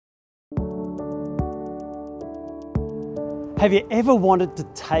Have you ever wanted to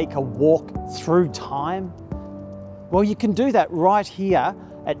take a walk through time? Well, you can do that right here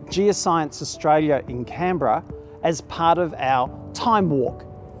at Geoscience Australia in Canberra as part of our Time Walk.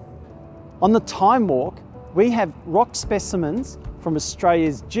 On the Time Walk, we have rock specimens from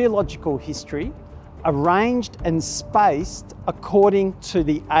Australia's geological history arranged and spaced according to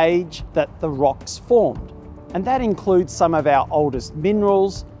the age that the rocks formed. And that includes some of our oldest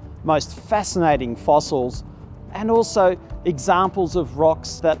minerals, most fascinating fossils, and also examples of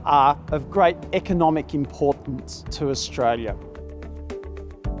rocks that are of great economic importance to Australia.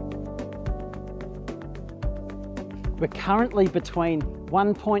 We're currently between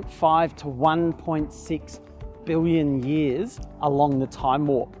 1.5 to 1.6 billion years along the Time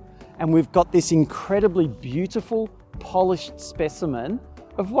Walk, and we've got this incredibly beautiful, polished specimen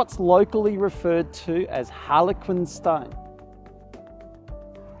of what's locally referred to as Harlequin stone.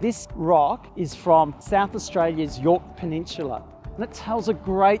 This rock is from South Australia's Yorke Peninsula, and it tells a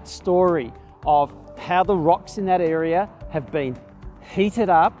great story of how the rocks in that area have been heated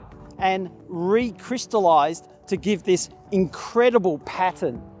up and recrystallised to give this incredible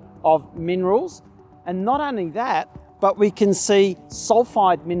pattern of minerals. And not only that, but we can see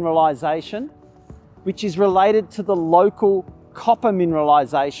sulphide mineralisation, which is related to the local copper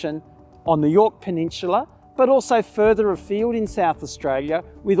mineralisation on the Yorke Peninsula, but also further afield in South Australia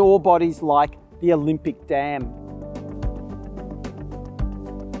with ore bodies like the Olympic Dam.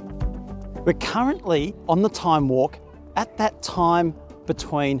 We're currently on the Time Walk at that time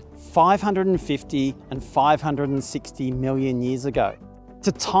between 550 and 560 million years ago. It's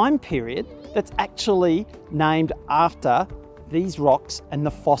a time period that's actually named after these rocks and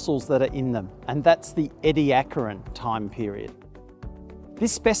the fossils that are in them, and that's the Ediacaran time period.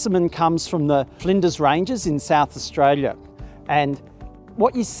 This specimen comes from the Flinders Ranges in South Australia, and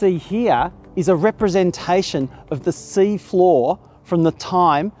what you see here is a representation of the sea floor from the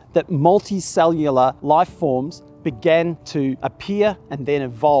time that multicellular life forms began to appear and then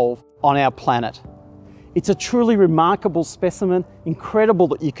evolve on our planet. It's a truly remarkable specimen, incredible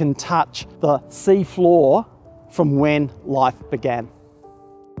that you can touch the sea floor from when life began.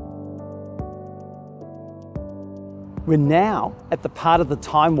 We're now at the part of the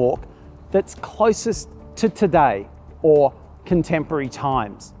Time Walk that's closest to today or contemporary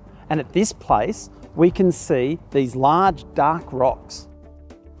times. And at this place, we can see these large dark rocks.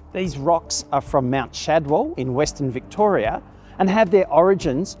 These rocks are from Mount Shadwell in Western Victoria and have their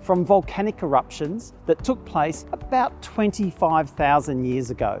origins from volcanic eruptions that took place about 25,000 years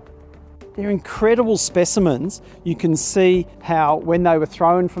ago. They're incredible specimens. You can see how when they were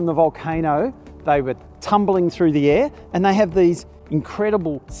thrown from the volcano, they were tumbling through the air, and they have these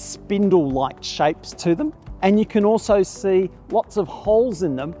incredible spindle-like shapes to them. And you can also see lots of holes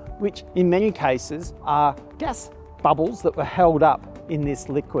in them, which in many cases are gas bubbles that were held up in this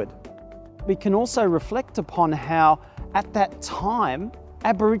liquid. We can also reflect upon how at that time,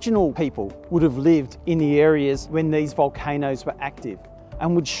 Aboriginal people would have lived in the areas when these volcanoes were active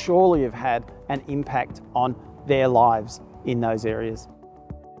and would surely have had an impact on their lives in those areas.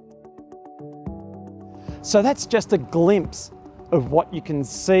 So that's just a glimpse of what you can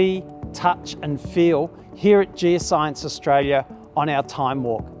see, touch and feel here at Geoscience Australia on our Time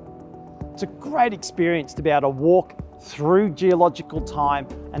Walk. It's a great experience to be able to walk through geological time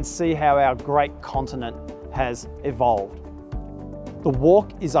and see how our great continent has evolved. The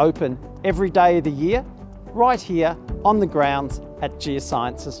walk is open every day of the year, right here on the grounds at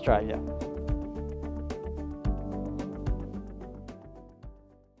Geoscience Australia.